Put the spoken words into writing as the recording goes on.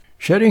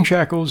Shedding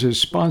Shackles is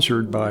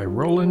sponsored by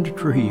Roland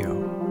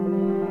Trujillo.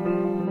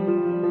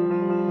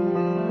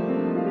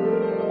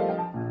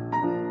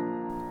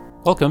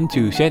 Welcome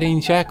to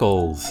Shedding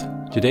Shackles.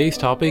 Today's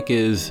topic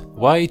is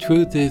Why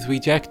Truth is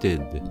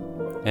Rejected.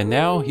 And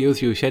now,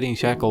 here's your Shedding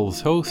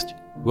Shackles host,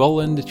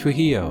 Roland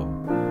Trujillo.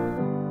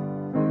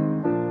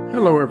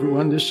 Hello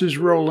everyone, this is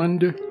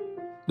Roland.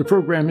 The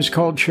program is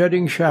called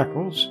Shedding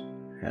Shackles.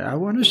 And I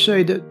want to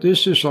say that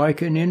this is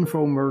like an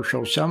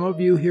infomercial. Some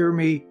of you hear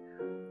me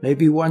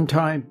maybe one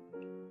time.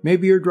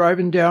 Maybe you're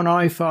driving down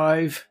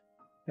I-5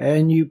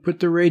 and you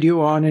put the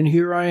radio on and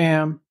here I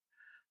am.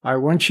 I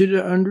want you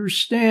to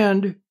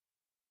understand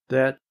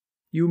that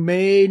you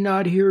may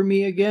not hear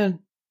me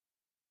again.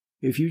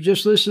 If you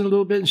just listen a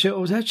little bit and say,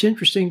 oh, that's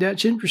interesting,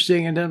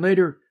 and then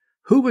later,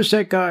 who was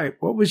that guy?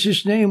 What was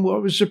his name?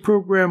 What was the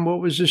program? What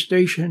was the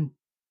station?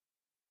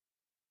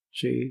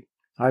 See,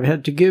 I've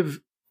had to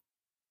give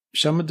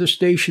some of the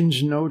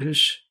stations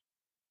notice.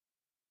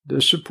 The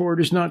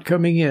support is not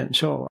coming in,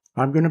 so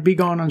I'm going to be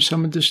gone on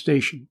some of the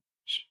stations.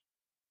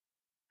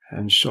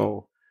 And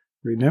so,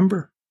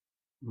 remember,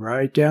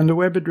 write down the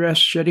web address,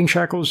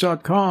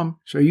 sheddingshackles.com,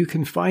 so you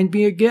can find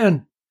me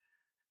again.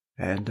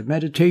 And the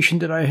meditation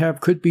that I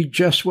have could be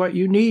just what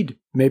you need.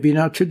 Maybe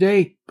not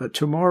today, but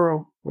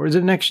tomorrow or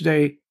the next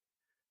day.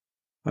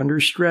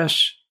 Under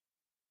stress,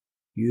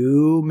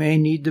 you may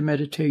need the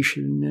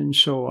meditation, and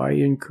so I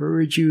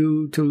encourage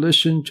you to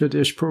listen to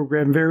this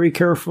program very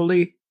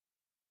carefully,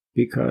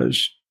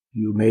 because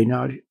you may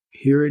not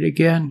hear it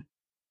again.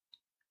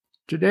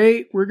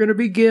 Today, we're going to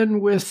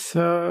begin with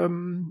a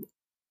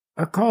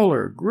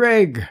caller.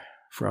 Greg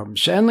from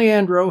San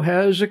Leandro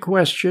has a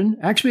question.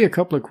 Actually, a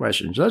couple of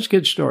questions. Let's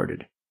get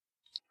started.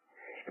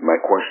 My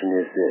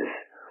question is this.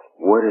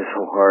 What is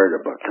so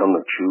hard about telling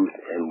the truth,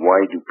 and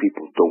why do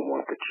people don't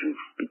want the truth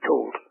to be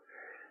told?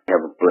 Have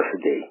a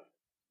blessed day.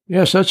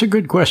 Yes, that's a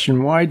good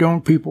question. Why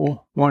don't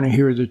people want to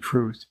hear the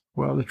truth?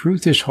 Well, the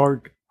truth is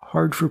hard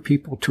for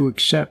people to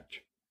accept,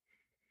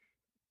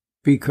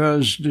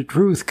 because the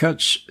truth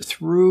cuts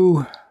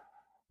through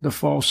the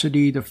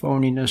falsity, the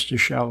phoniness, the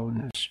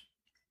shallowness.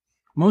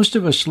 Most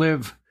of us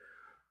live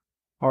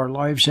our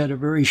lives at a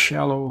very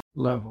shallow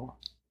level,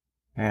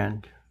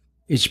 and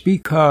it's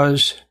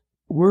because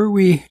were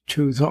we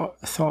to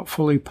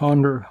thoughtfully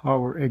ponder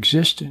our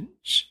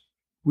existence,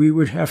 we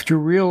would have to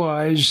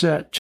realize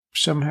that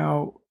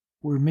somehow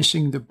we're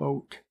missing the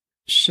boat.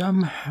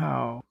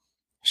 Somehow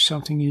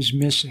something is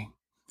missing.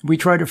 We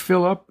try to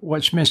fill up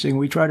what's missing.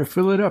 We try to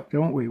fill it up,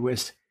 don't we,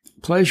 with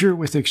pleasure,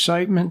 with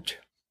excitement,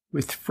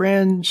 with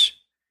friends,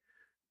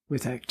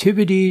 with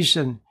activities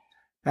and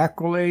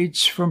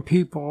accolades from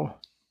people,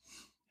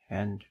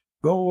 and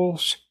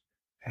goals,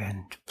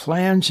 and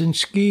plans and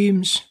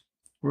schemes.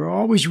 We're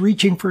always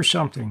reaching for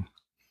something,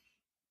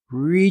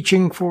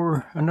 reaching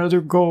for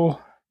another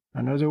goal,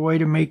 another way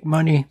to make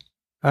money,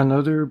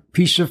 another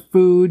piece of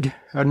food,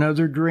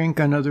 another drink,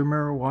 another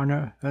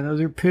marijuana,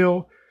 another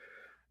pill,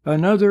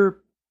 another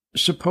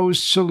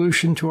supposed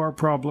solution to our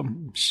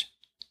problems,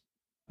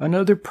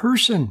 another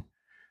person,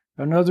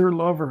 another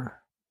lover,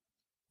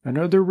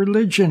 another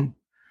religion,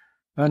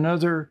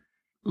 another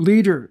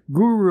leader,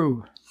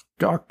 guru,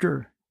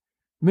 doctor,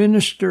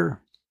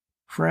 minister,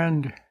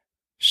 friend,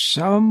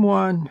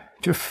 someone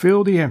to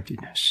fill the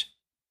emptiness.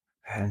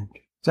 And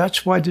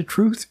that's why the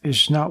truth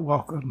is not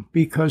welcome,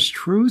 because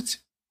truth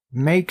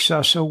makes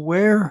us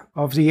aware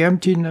of the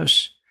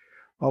emptiness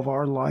of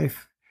our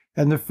life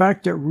and the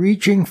fact that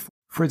reaching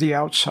for the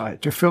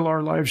outside, to fill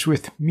our lives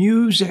with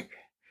music.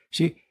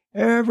 See,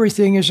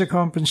 everything is a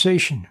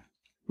compensation.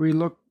 We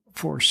look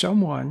for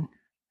someone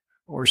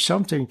or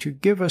something to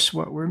give us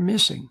what we're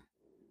missing.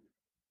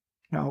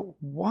 Now,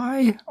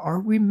 why are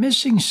we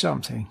missing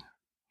something?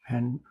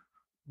 And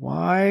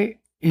why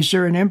is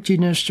there an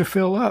emptiness to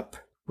fill up?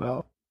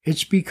 Well,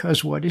 it's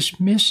because what is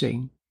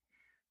missing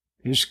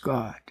is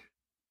God.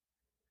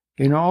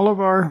 In all of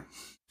our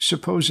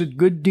supposed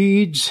good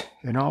deeds,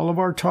 in all of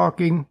our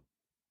talking,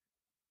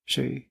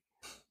 see,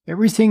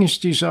 everything is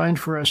designed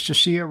for us to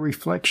see a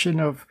reflection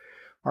of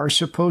our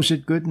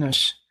supposed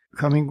goodness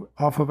coming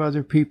off of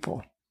other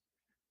people.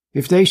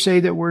 If they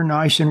say that we're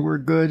nice and we're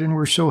good and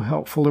we're so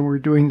helpful and we're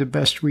doing the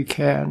best we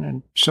can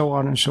and so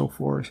on and so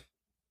forth,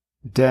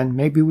 then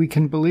maybe we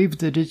can believe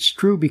that it's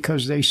true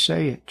because they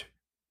say it.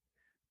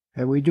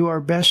 And we do our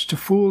best to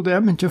fool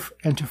them and to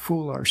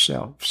fool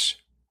ourselves.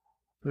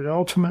 But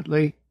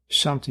ultimately,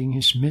 something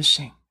is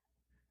missing.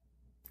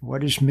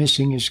 What is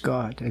missing is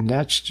God, and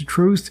that's the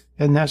truth,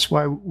 and that's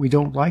why we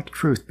don't like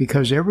truth,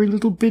 because every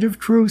little bit of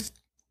truth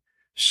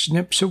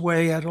snips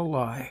away at a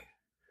lie,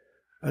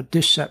 a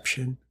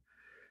deception,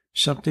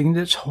 something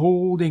that's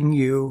holding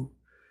you,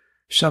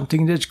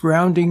 something that's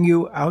grounding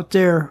you out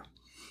there.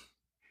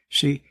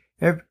 See,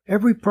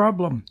 every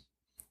problem,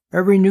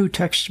 every new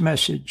text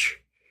message,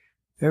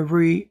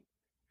 every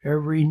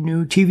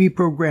new TV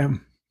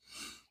program,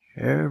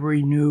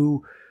 every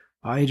new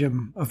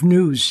item of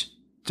news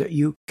that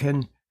you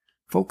can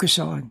focus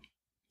on,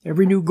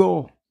 every new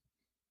goal,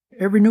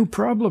 every new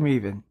problem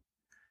even,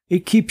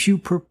 it keeps you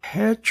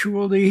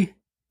perpetually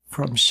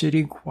from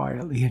sitting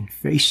quietly and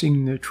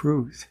facing the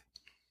truth.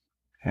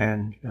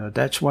 And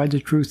that's why the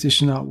truth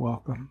is not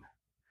welcome.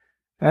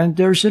 And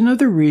there's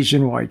another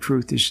reason why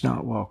truth is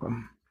not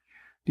welcome.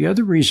 The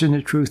other reason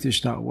the truth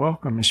is not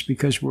welcome is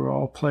because we're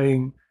all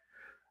playing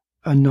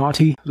a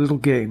naughty little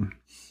game.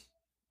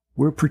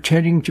 We're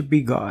pretending to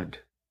be God.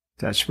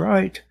 That's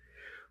right.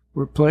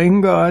 We're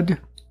playing God.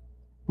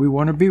 We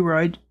want to be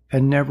right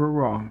and never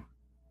wrong.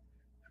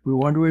 We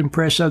want to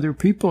impress other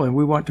people, and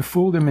we want to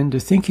fool them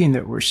into thinking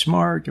that we're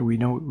smart and we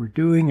know what we're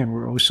doing and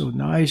we're oh so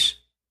nice.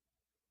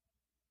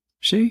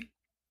 See?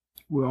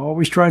 We're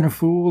always trying to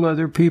fool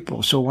other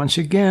people. So once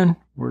again,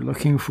 we're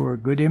looking for a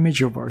good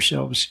image of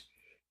ourselves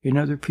in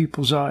other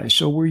people's eyes.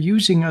 So we're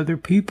using other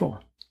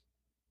people.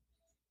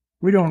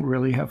 We don't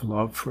really have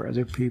love for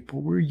other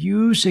people. We're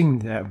using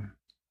them.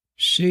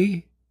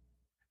 See?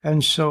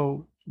 And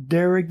so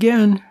there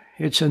again,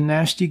 it's a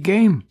nasty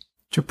game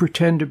to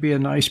pretend to be a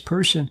nice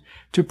person,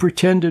 to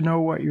pretend to know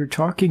what you're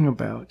talking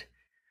about,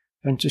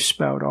 and to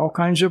spout all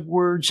kinds of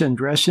words and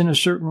dress in a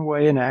certain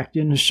way and act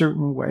in a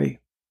certain way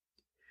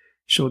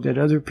so that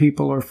other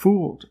people are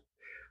fooled.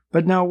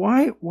 But now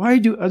why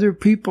do other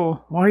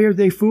people, why are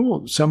they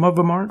fooled? Some of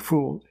them aren't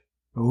fooled.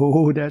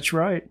 Oh, that's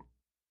right.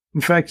 In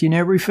fact, in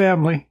every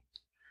family,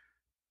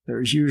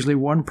 there's usually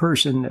one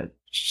person that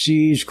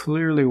sees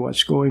clearly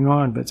what's going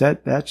on, but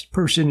that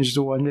person is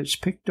the one that's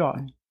picked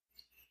on.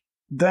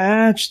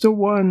 That's the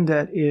one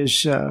that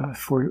is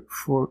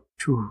to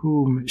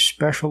whom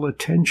special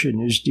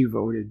attention is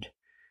devoted,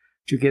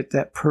 to get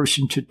that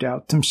person to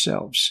doubt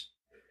themselves.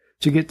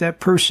 To get that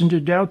person to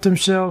doubt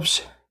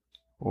themselves,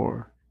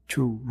 or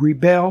to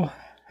rebel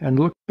and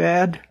look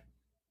bad,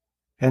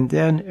 and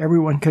then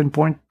everyone can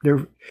point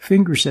their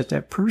fingers at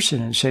that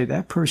person and say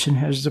that person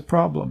has the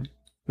problem.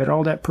 But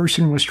all that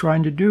person was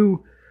trying to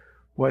do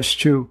was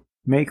to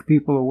make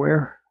people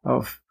aware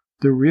of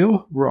the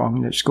real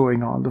wrong that's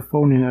going on, the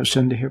phoniness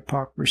and the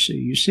hypocrisy,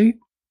 you see?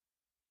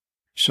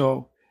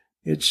 So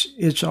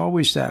it's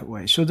always that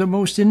way. So the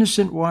most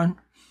innocent one,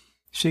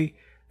 see,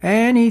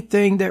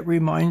 anything that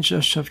reminds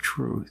us of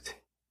truth,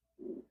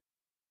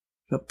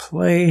 the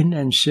plain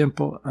and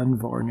simple,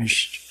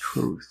 unvarnished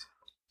truth.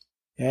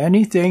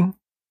 Anything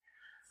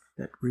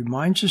that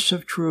reminds us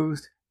of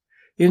truth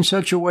in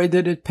such a way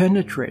that it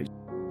penetrates.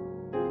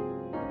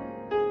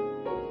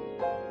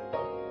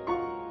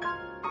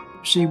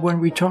 See, when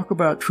we talk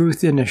about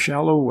truth in a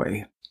shallow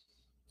way,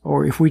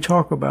 or if we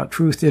talk about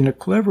truth in a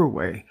clever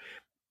way,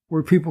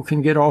 where people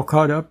can get all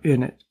caught up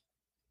in it,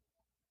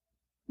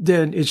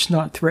 then it's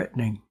not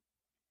threatening.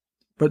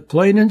 But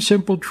plain and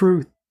simple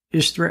truth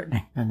is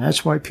threatening, and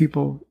that's why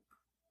people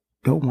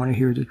don't want to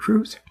hear the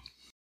truth.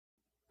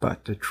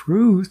 But the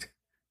truth,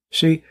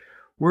 see,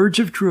 words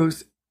of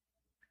truth,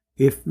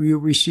 if you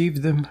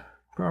receive them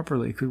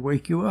properly, could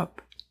wake you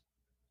up.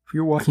 If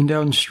you're walking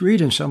down the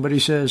street and somebody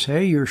says,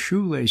 hey, your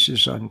shoelace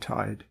is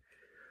untied,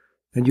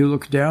 and you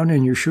look down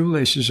and your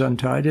shoelace is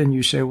untied and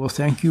you say, well,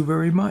 thank you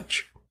very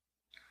much.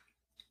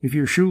 If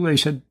your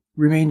shoelace had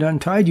remained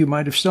untied, you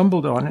might have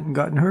stumbled on it and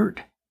gotten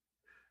hurt.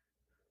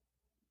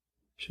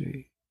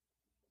 See?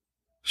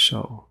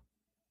 So,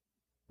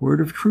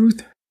 word of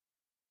truth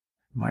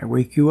might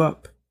wake you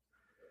up.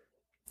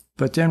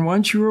 But then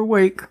once you're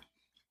awake,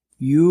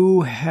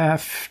 you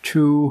have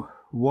to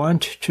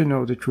want to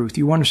know the truth.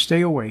 You want to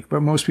stay awake,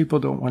 but most people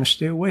don't want to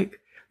stay awake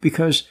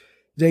because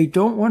they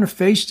don't want to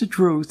face the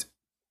truth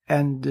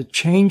and the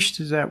change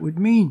that would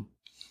mean.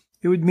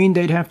 It would mean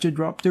they'd have to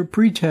drop their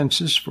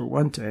pretenses, for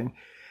one thing,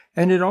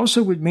 and it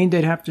also would mean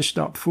they'd have to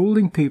stop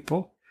fooling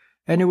people,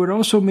 and it would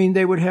also mean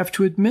they would have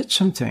to admit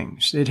some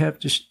things. They'd have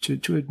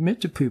to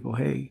admit to people,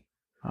 hey,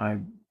 I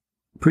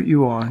put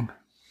you on,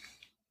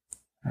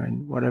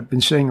 and what I've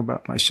been saying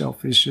about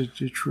myself is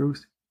the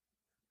truth.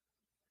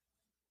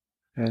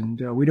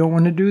 And we don't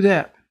want to do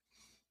that.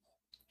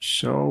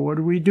 So what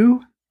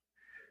do?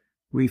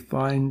 We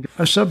find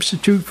a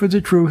substitute for the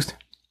truth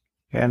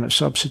and a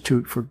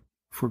substitute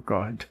for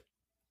God.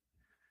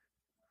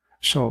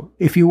 So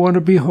if you want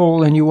to be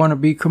whole and you want to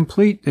be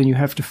complete, then you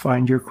have to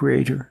find your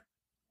Creator.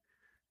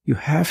 You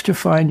have to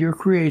find your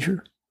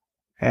Creator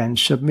and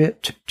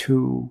submit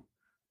to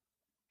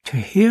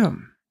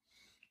Him.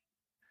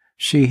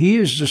 See, He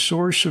is the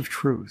source of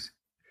truth.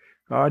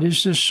 God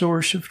is the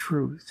source of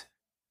truth.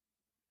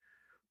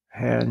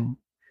 And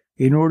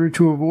in order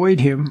to avoid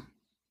Him,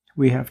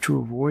 we have to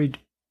avoid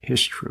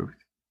His truth.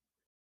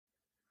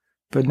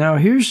 But now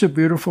here's the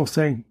beautiful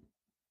thing,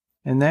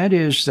 and that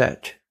is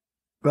that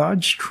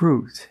God's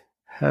truth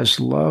has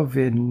love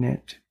in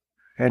it,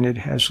 and it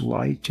has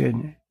light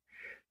in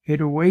it.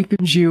 It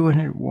awakens you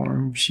and it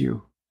warms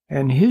you.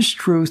 And His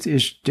truth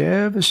is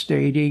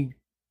devastating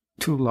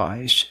to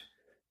lies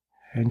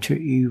and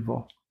to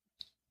evil.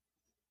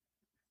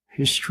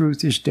 His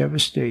truth is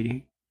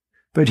devastating.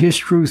 But His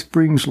truth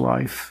brings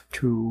life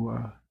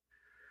to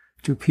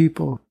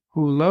people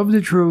who love the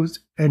truth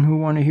and who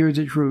want to hear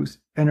the truth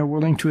and are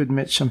willing to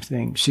admit some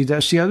things. See,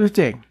 that's the other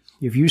thing.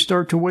 If you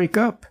start to wake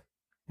up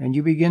and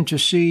you begin to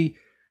see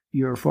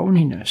your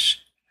phoniness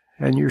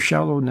and your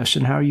shallowness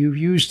and how you've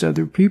used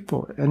other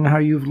people and how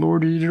you've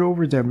lorded it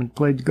over them and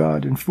played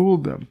God and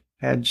fooled them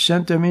and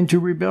sent them into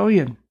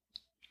rebellion.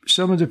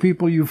 Some of the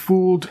people you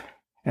fooled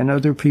and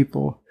other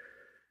people,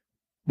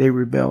 they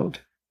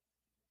rebelled.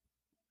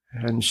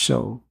 And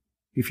so,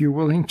 if you're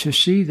willing to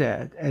see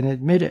that and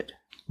admit it,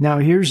 now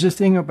here's the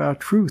thing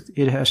about truth,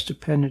 it has to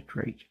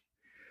penetrate.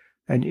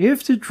 And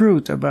if the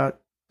truth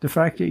about the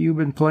fact that you've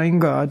been playing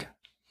God,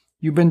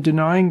 you've been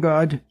denying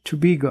God to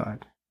be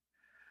God,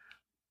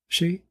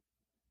 see,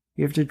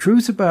 if the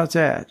truth about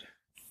that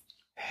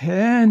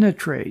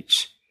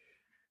penetrates,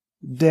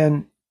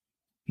 then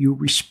you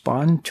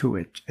respond to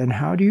it. And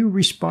how do you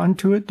respond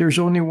to it? There's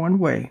only one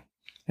way,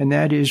 and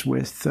that is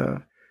with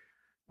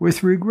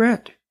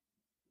regret.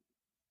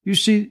 You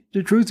see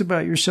the truth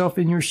about yourself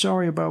and you're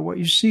sorry about what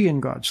you see in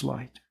God's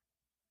light.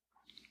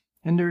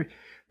 And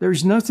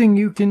there's nothing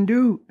you can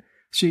do.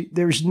 See,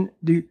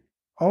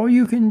 all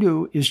you can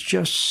do is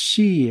just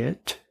see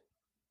it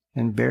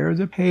and bear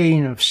the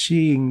pain of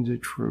seeing the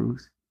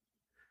truth.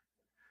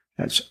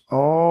 That's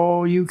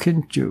all you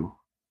can do.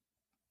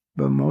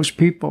 But most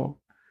people,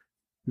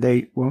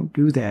 they won't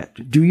do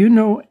that. Do you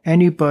know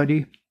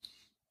anybody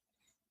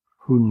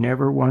who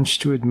never wants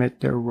to admit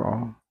they're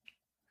wrong?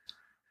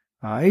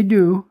 I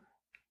do.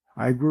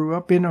 I grew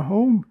up in a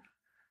home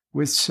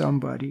with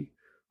somebody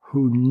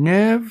who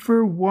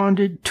never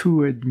wanted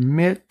to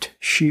admit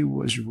she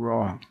was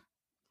wrong.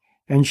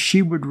 And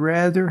she would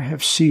rather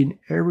have seen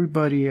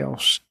everybody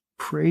else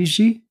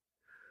crazy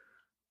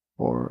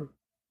or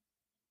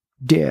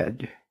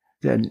dead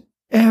than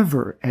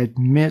ever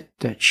admit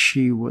that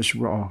she was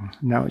wrong.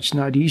 Now, it's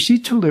not easy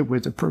to live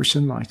with a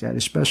person like that,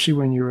 especially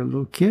when you're a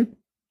little kid,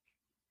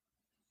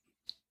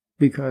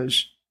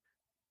 because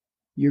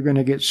you're going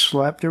to get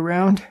slapped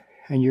around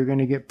and you're going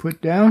to get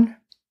put down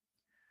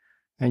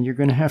and you're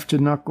going to have to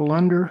knuckle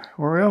under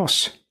or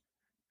else.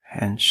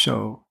 And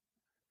so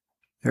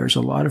there's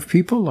a lot of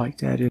people like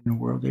that in the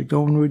world. They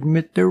don't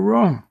admit they're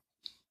wrong.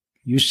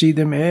 You see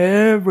them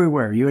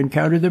everywhere. You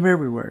encounter them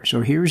everywhere.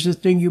 So here's the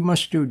thing you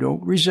must do.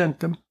 Don't resent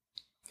them.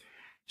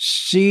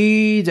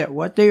 See that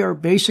what they are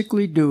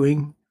basically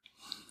doing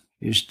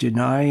is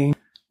denying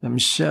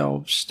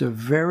themselves the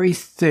very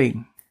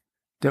thing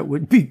that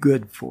would be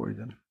good for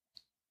them.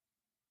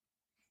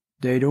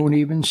 They don't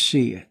even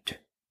see it.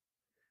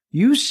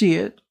 You see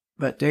it,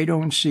 but they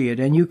don't see it.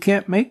 And you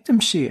can't make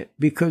them see it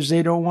because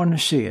they don't want to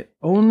see it.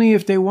 Only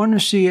if they want to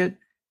see it,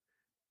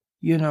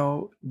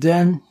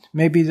 then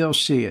maybe they'll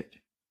see it.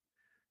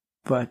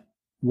 But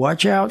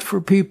watch out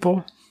for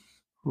people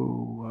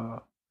who,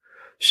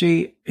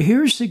 see,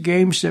 here's the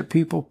games that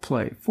people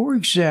play. For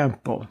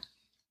example,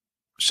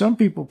 some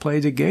people play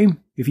the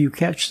game. If you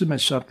catch them at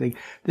something,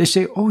 they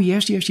say, oh,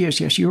 yes,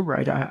 you're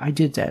right. I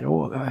did that.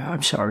 Oh,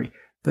 I'm sorry.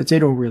 But they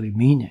don't really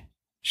mean it.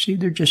 See,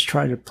 they're just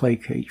trying to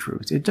placate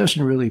truth. It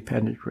doesn't really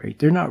penetrate.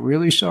 They're not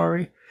really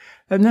sorry.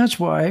 And that's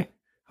why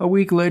a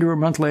week later, a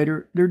month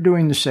later, they're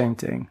doing the same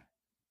thing.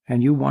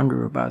 And you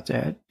wonder about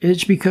that.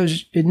 It's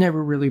because it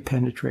never really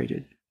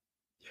penetrated.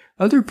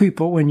 Other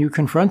people, when you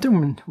confront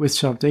them with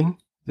something,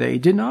 they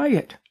deny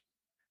it.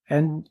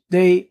 And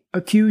they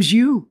accuse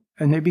you,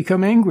 and they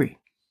become angry.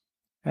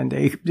 And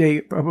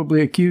they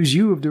probably accuse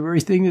you of the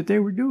very thing that they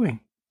were doing.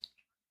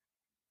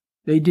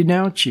 They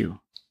denounce you.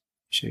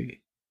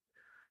 See?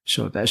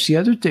 So that's the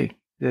other thing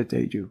that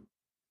they do.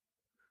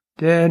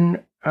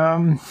 Then,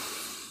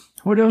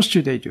 what else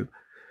do they do?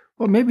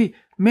 Well, maybe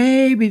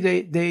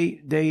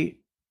they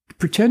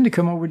pretend to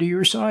come over to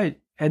your side,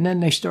 and then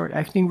they start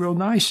acting real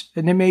nice,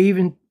 and they may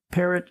even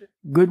parrot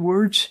good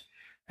words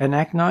and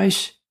act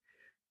nice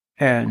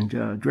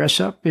and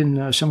dress up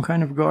in some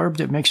kind of garb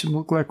that makes them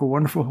look like a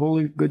wonderful,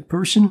 holy, good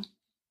person.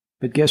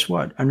 But guess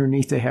what?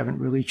 Underneath, they haven't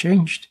really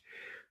changed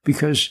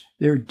because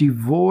they're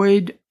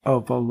devoid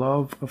of a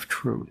love of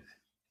truth.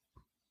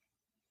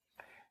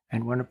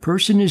 And when a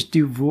person is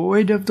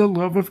devoid of the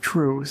love of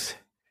truth,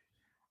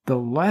 the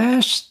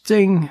last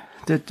thing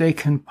that they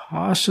can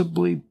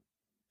possibly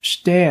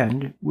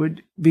stand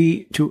would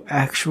be to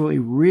actually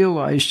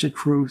realize the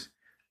truth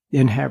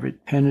and have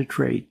it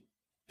penetrate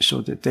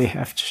so that they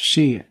have to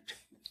see it.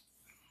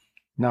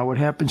 Now, what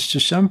happens to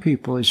some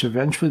people is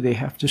eventually they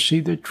have to see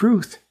the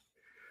truth.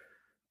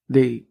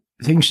 The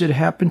things that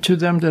happen to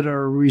them that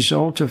are a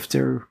result of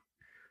their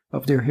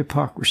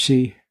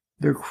hypocrisy,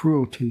 their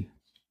cruelty,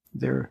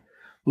 their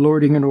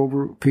lording it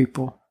over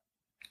people.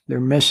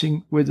 They're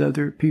messing with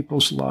other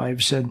people's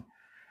lives and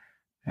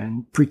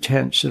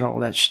pretense and all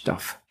that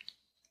stuff.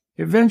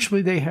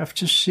 Eventually they have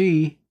to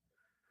see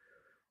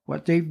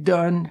what they've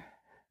done,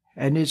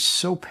 and it's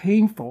so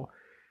painful,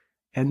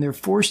 and they're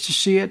forced to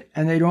see it,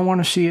 and they don't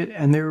want to see it,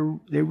 and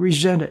they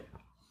resent it.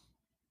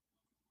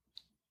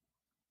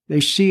 They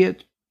see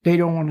it, they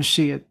don't want to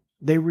see it,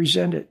 they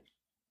resent it.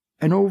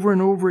 And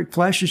over it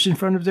flashes in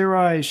front of their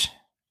eyes.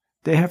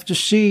 They have to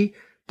see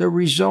the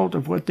result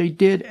of what they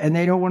did, and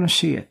they don't want to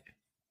see it.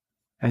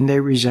 And they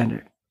resent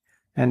it.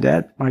 And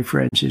that, my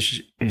friends,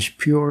 is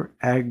pure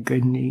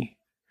agony.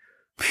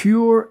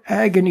 Pure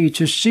agony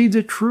to see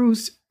the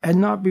truth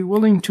and not be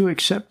willing to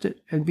accept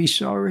it and be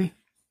sorry.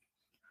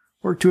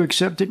 or to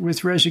accept it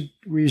with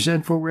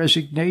resentful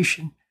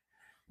resignation.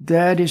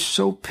 That is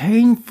so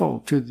painful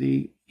to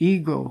the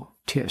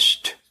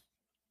egotist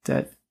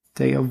that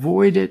they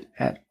avoid it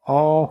at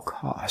all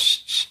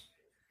costs.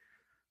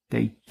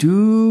 They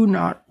do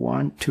not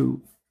want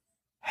to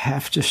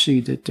have to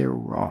see that they're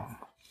wrong.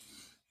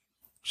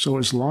 So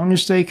as long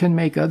as they can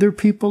make other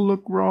people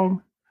look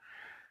wrong,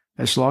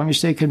 as long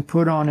as they can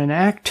put on an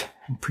act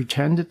and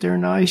pretend that they're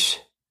nice,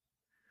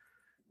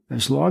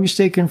 as long as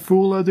they can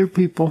fool other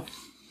people,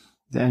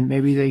 then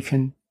maybe they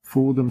can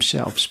fool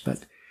themselves.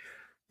 But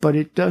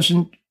it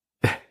doesn't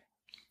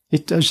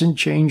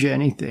change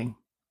anything.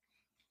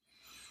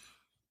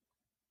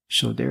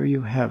 So there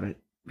you have it.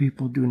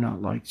 People do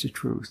not like the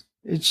truth.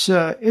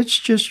 It's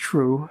just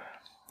true.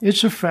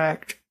 It's a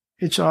fact.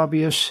 It's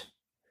obvious.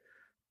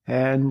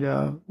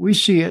 And we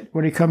see it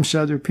when it comes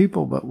to other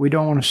people, but we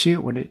don't want to see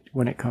it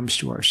when it comes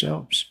to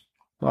ourselves.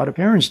 A lot of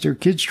parents, their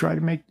kids try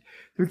to make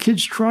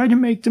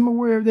them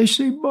aware. They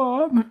say,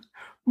 Mom,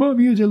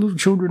 you, the little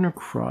children are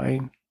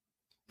crying.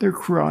 They're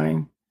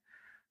crying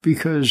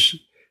because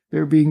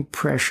they're being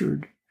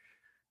pressured.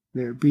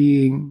 They're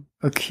being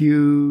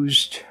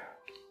accused,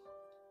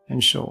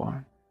 and so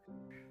on.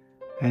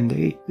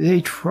 And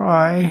they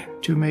try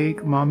to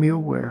make Mommy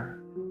aware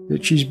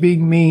that she's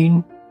being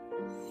mean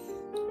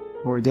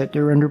or that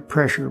they're under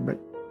pressure, but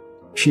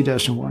she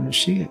doesn't want to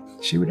see it.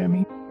 See what I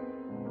mean?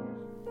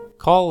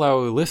 Call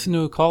our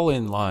listener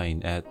call-in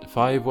line at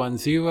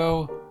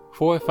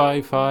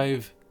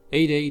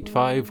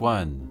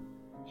 510-455-8851.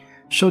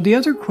 So the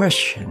other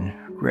question,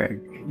 Greg,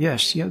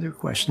 yes, the other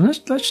question.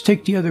 Let's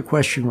take the other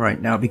question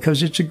right now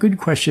because it's a good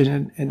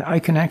question and I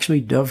can actually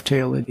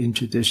dovetail it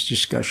into this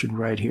discussion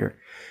right here.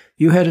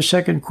 You had a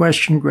second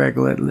question, Greg.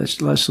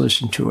 Let's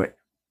listen to it.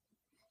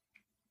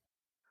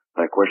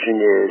 My question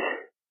is,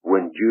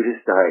 when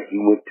Judas died, he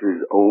went to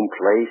his own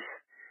place.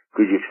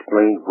 Could you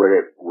explain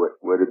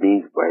what it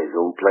means by his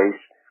own place?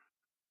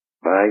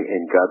 Bye,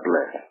 and God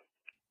bless.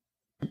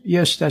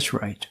 Yes, that's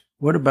right.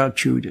 What about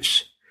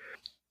Judas?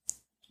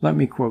 Let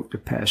me quote the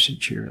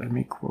passage here.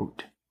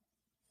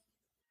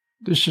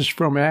 This is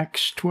from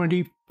Acts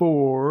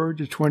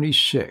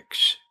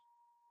 24-26.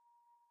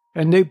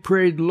 And they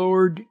prayed,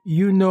 Lord,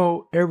 you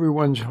know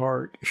everyone's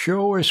heart.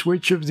 Show us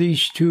which of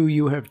these two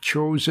you have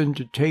chosen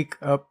to take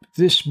up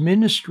this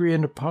ministry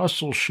and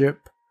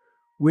apostleship,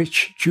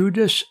 which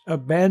Judas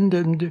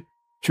abandoned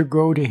to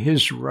go to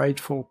his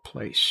rightful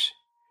place.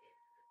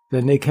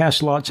 Then they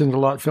cast lots, and the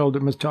lot fell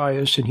to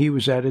Matthias, and he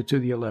was added to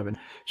the 11.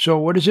 So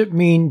what does it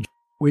mean,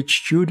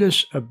 which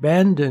Judas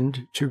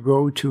abandoned to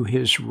go to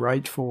his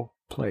rightful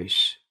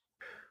place?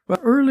 Well,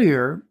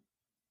 earlier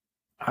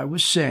I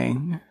was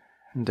saying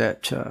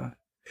that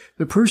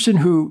the person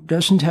who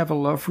doesn't have a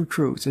love for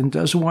truth and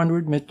doesn't want to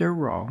admit they're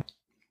wrong,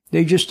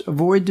 they just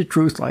avoid the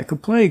truth like a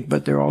plague,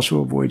 but they're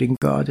also avoiding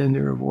God, and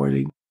they're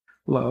avoiding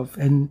love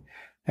and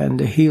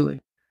the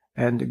healing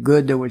and the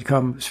good that would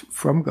come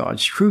from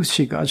God's truth.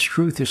 See, God's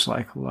truth is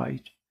like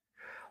light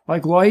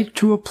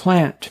to a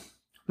plant.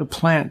 The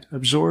plant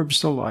absorbs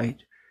the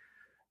light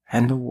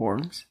and the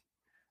warmth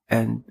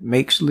and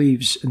makes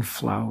leaves and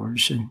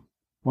flowers and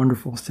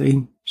wonderful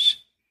things.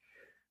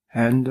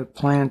 And the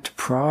plant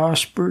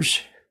prospers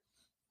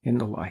in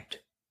the light.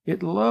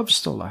 It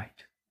loves the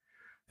light.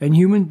 And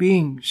human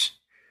beings,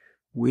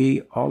 we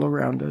all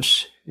around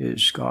us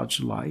is God's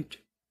light.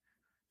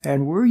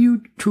 And were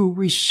you to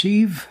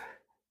receive,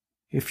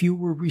 if you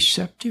were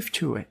receptive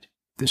to it,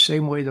 the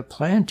same way the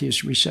plant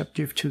is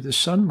receptive to the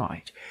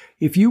sunlight,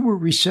 if you were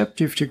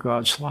receptive to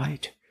God's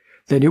light,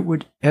 then it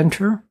would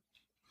enter,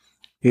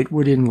 it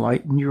would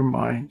enlighten your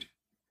mind,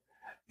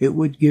 it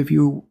would give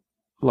you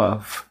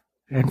love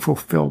and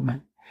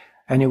fulfillment,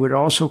 and it would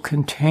also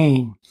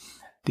contain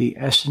the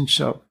essence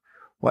of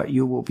what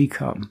you will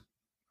become,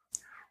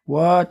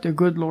 what the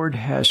good Lord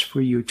has for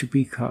you to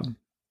become.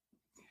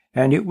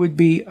 And it would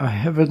be a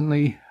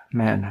heavenly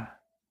manna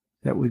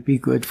that would be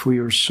good for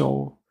your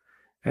soul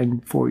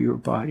and for your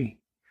body.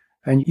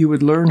 And you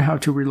would learn how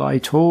to rely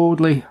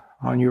totally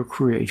on your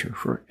Creator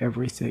for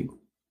everything.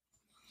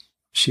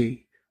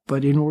 See,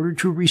 but in order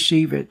to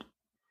receive it,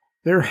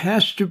 there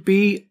has to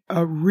be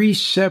a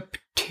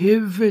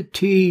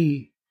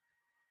receptivity.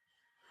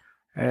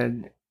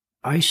 And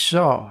I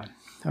saw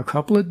a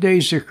couple of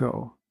days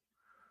ago,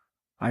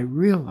 I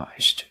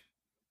realized,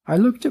 I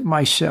looked at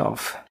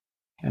myself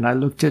and I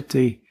looked at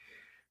the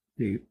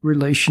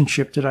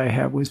relationship that I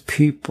have with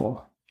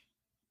people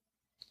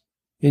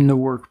in the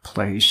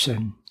workplace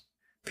and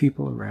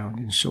people around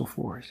and so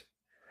forth.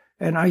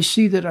 And I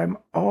see that I'm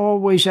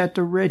always at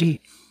the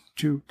ready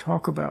to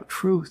talk about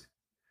truth,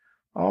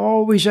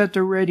 always at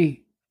the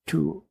ready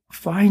to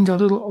find a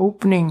little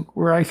opening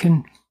where I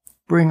can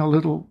bring a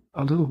little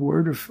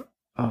word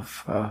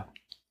of a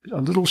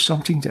little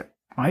something that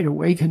might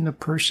awaken the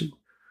person.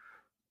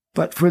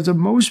 But for the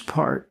most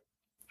part,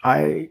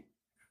 I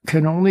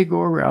can only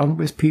go around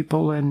with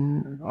people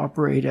and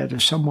operate at a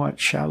somewhat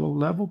shallow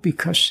level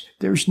because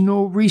there's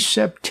no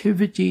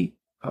receptivity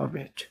of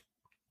it.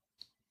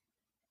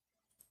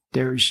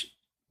 There's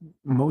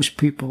most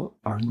people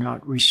are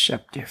not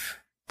receptive.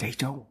 They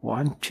don't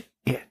want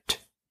it.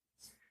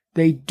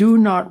 They do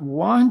not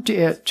want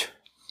it.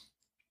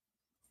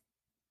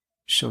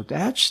 So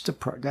that's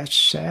that's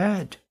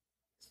sad.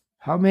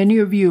 How many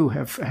of you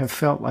have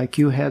felt like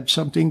you had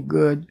something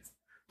good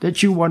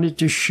that you wanted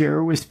to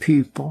share with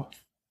people,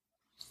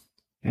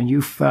 and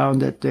you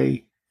found that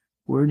they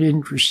weren't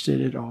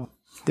interested at all?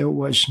 There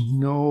was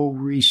no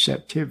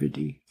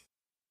receptivity.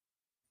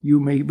 You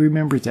may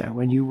remember that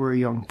when you were a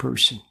young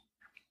person.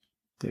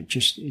 It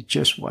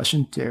just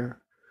wasn't there.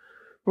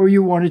 Or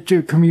you wanted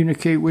to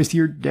communicate with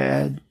your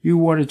dad. You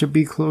wanted to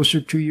be closer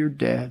to your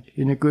dad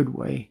in a good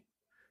way.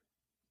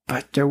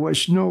 But there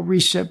was no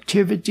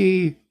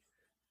receptivity.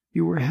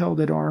 You were held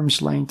at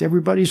arm's length.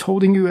 Everybody's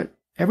holding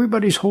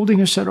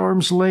us at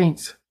arm's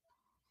length.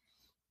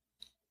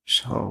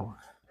 So,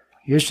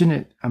 isn't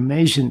it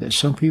amazing that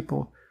some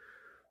people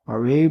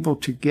are able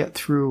to get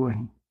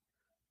through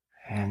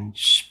and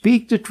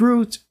speak the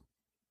truth,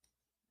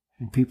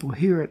 and people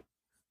hear it?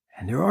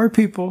 And there are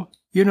people,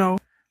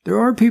 there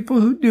are people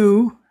who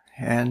do,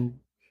 and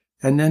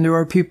then there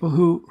are people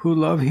who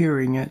love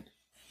hearing it.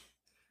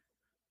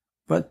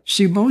 But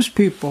see,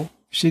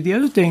 the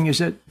other thing is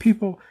that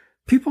people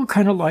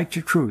kind of like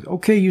the truth.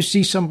 Okay, you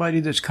see somebody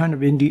that's kind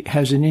of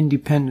has an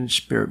independent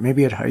spirit.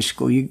 Maybe at high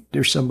school,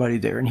 there's somebody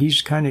there, and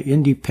he's kind of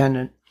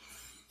independent,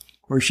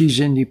 or she's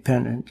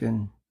independent,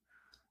 and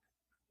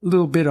a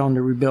little bit on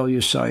the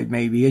rebellious side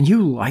maybe, and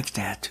you like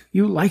that.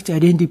 You like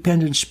that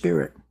independent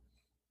spirit.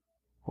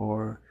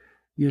 Or,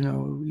 in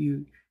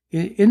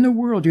the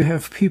world you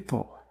have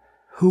people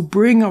who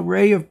bring a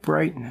ray of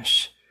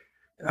brightness.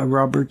 A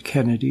Robert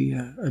Kennedy,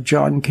 a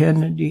John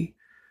Kennedy,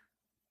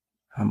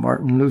 a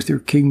Martin Luther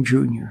King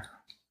Jr.,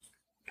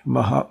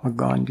 Mahatma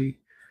Gandhi,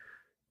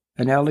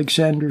 and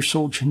Alexander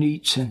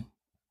Solzhenitsyn.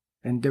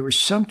 And there was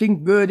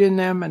something good in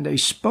them, and they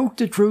spoke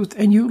the truth,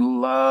 and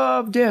you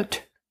loved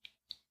it.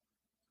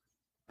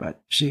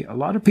 But see, a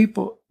lot of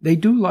people, they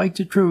do like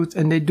the truth,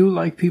 and they do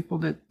like people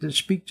that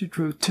speak the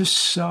truth to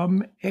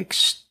some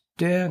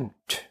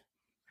extent.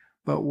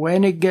 But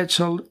when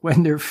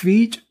their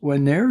feet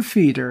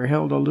are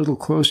held a little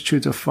close to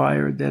the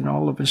fire, then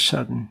all of a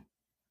sudden,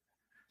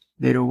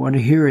 they don't want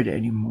to hear it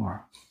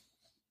anymore.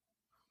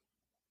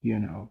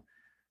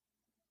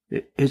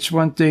 It's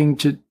one thing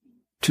to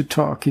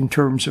talk in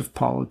terms of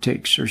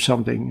politics or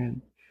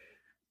something,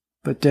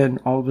 but then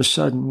all of a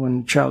sudden,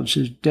 when the child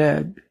says,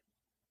 Dad,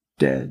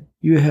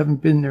 you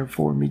haven't been there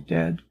for me,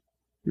 Dad.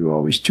 You're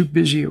always too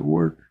busy at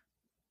work.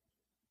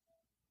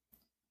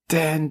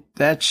 Then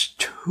that's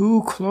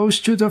too close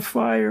to the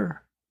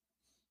fire.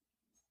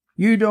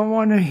 You don't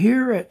want to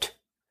hear it.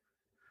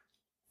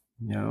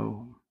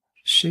 No.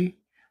 See?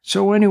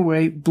 So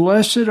anyway,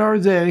 blessed are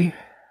they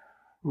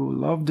who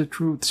love the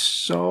truth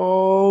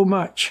so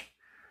much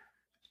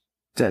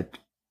that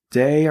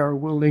they are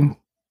willing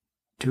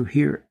to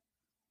hear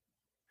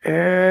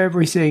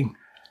everything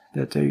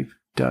that they've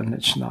done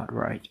that's not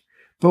right.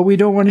 But we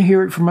don't want to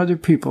hear it from other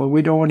people.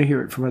 You don't want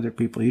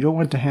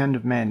the hand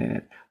of man in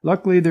it.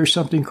 Luckily, there's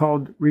something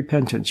called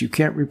repentance. You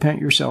can't repent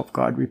yourself.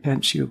 God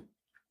repents you.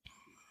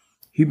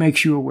 He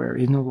makes you aware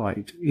in the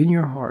light. In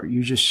your heart,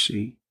 you just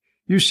see.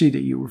 You see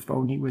that you were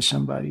phony with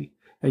somebody,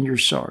 and you're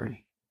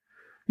sorry.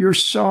 You're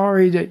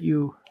sorry that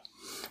you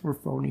were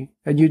phony,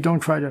 and you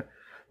don't try to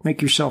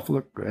make yourself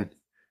look good.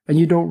 And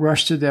you don't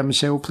rush to them and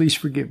say, oh, please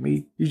forgive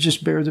me. You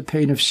just bear the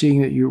pain of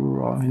seeing that you were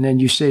wrong. And then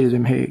you say to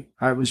them, hey,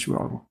 I was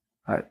wrong.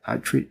 I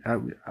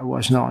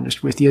wasn't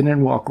honest with you, and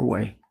then walk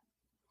away.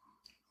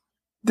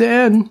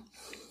 Then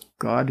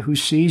God, who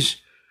sees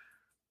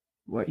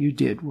what you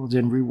did, will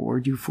then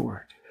reward you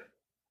for it.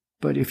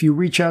 But if you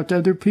reach out to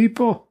other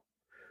people,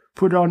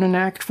 put on an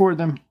act for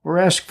them, or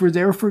ask for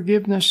their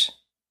forgiveness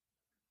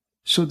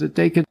so that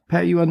they can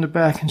pat you on the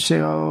back and say,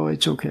 oh,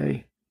 it's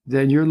okay,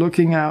 then you're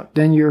looking out,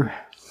 then you're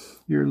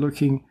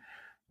looking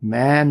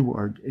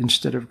manward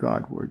instead of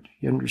Godward.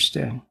 You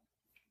understand?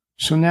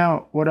 So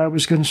now, what I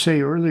was going to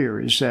say earlier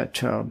is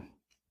that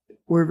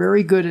we're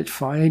very good at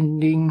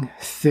finding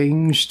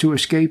things to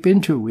escape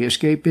into. We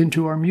escape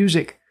into our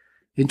music,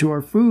 into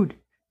our food,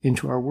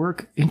 into our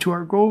work, into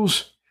our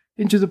goals,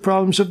 into the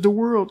problems of the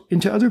world,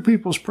 into other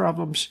people's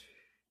problems,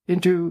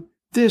 into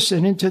this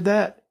and into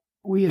that.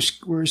 We're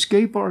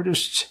escape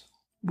artists.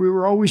 We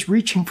were always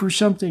reaching for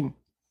something.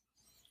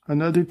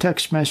 Another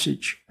text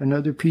message,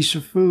 another piece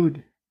of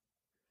food,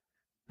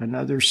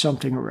 another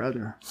something or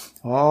other.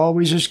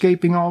 Always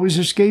escaping, always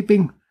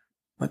escaping.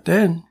 But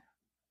then,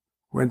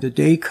 when the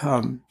day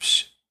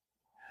comes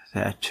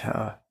that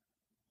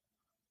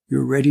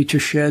you're ready to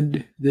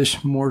shed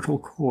this mortal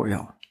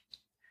coil,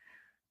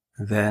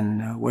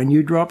 then when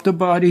you drop the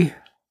body,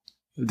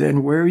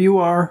 then where you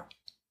are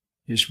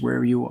is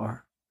where you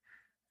are.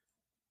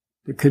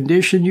 The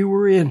condition you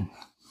were in,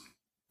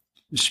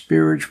 the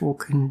spiritual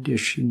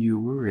condition you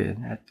were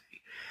in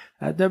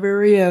at the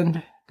very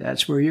end,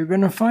 that's where you're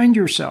going to find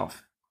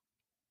yourself.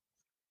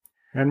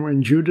 And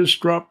when Judas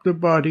dropped the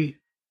body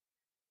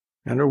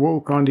and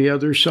awoke on the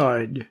other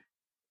side,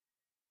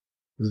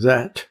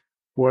 that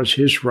was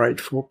his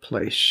rightful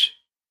place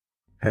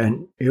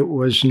and it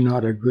was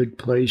not a good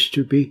place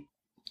to be.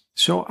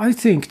 So I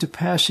think the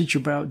passage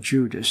about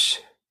Judas,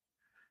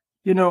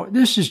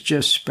 this is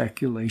just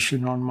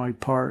speculation on my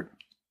part.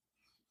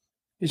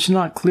 It's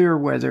not clear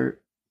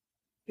whether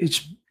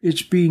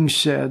it's being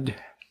said.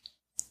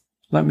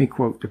 Let me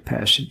quote the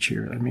passage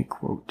here.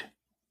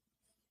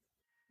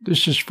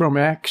 This is from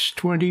Acts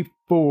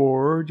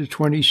 24 to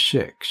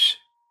 26.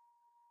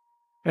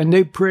 And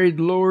they prayed,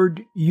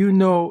 Lord, you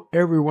know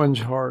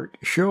everyone's heart.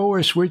 Show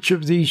us which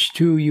of these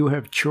two you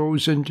have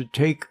chosen to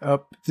take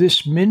up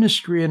this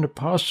ministry and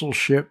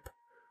apostleship,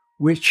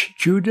 which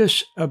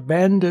Judas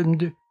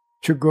abandoned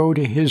to go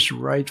to his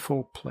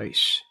rightful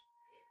place.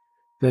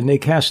 Then they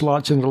cast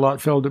lots, and the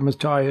lot fell to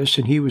Matthias,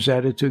 and he was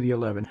added to the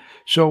 11.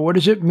 So what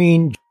does it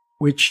mean,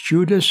 which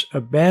Judas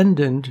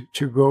abandoned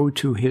to go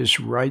to his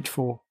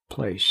rightful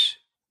place?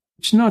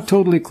 It's not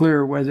totally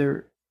clear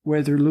whether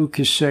Luke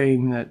is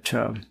saying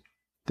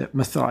that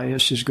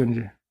Matthias is going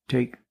to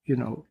take,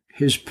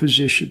 his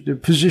position, the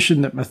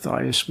position that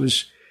Matthias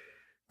was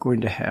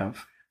going to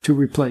have to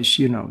replace,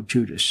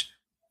 Judas.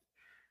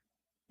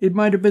 It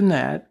might have been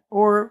that,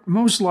 or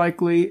most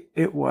likely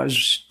it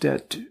was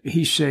that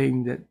he's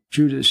saying that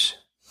Judas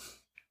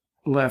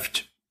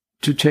left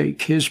to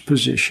take his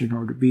position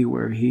or to be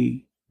where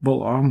he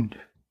belonged,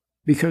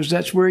 because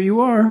that's where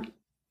you are.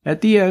 At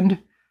the end,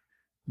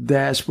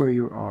 that's where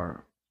you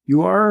are.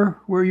 You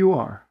are where you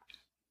are.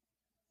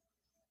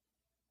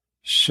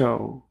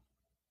 So,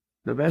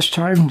 the best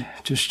time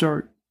to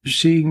start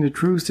seeing the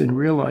truth and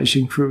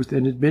realizing truth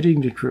and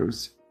admitting the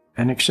truth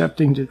and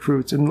accepting the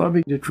truth and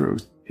loving the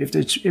truth, if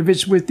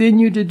it's within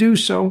you to do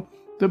so,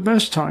 the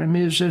best time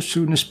is as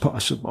soon as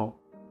possible.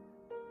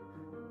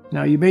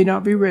 Now, you may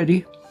not be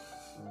ready.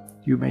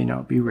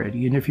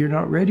 And if you're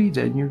not ready,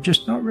 then you're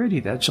just not ready.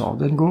 That's all.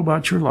 Then go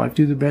about your life.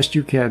 Do the best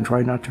you can.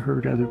 Try not to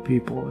hurt other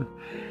people. And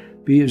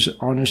be as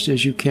honest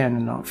as you can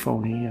and not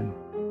phony. And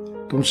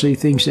don't say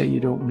things that you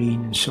don't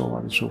mean, and so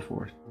on and so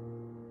forth.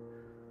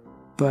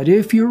 But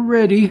if you're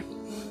ready,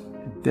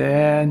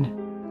 then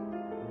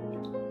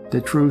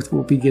the truth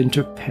will begin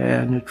to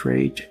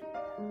penetrate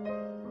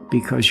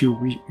because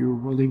you're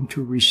willing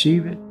to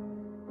receive it.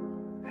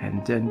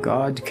 And then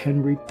God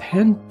can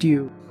repent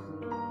you.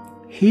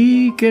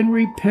 He can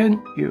repent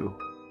you.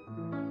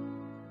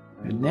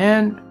 And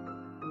then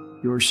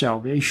your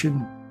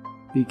salvation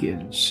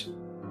begins.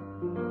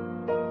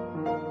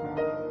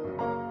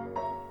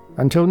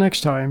 Until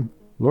next time,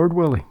 Lord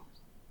willing,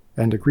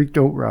 and the creek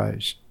don't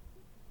rise.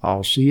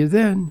 I'll see you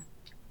then.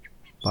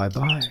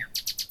 Bye-bye.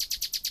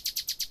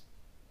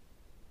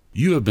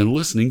 You have been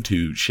listening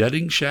to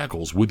Shedding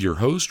Shackles with your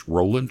host,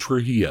 Roland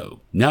Trujillo.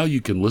 Now you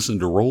can listen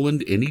to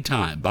Roland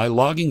anytime by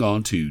logging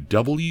on to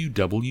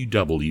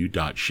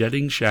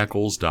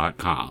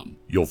www.sheddingshackles.com.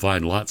 You'll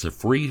find lots of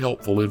free,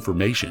 helpful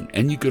information,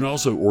 and you can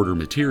also order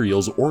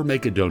materials or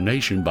make a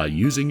donation by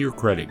using your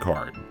credit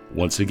card.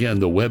 Once again,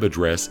 the web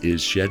address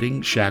is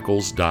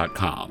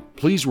sheddingshackles.com.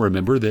 Please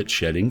remember that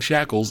Shedding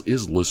Shackles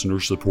is listener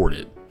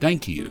supported.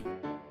 Thank you.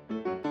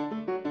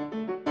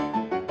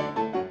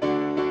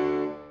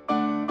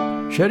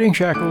 Shedding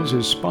Shackles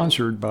is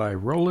sponsored by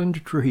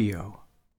Roland Trujillo.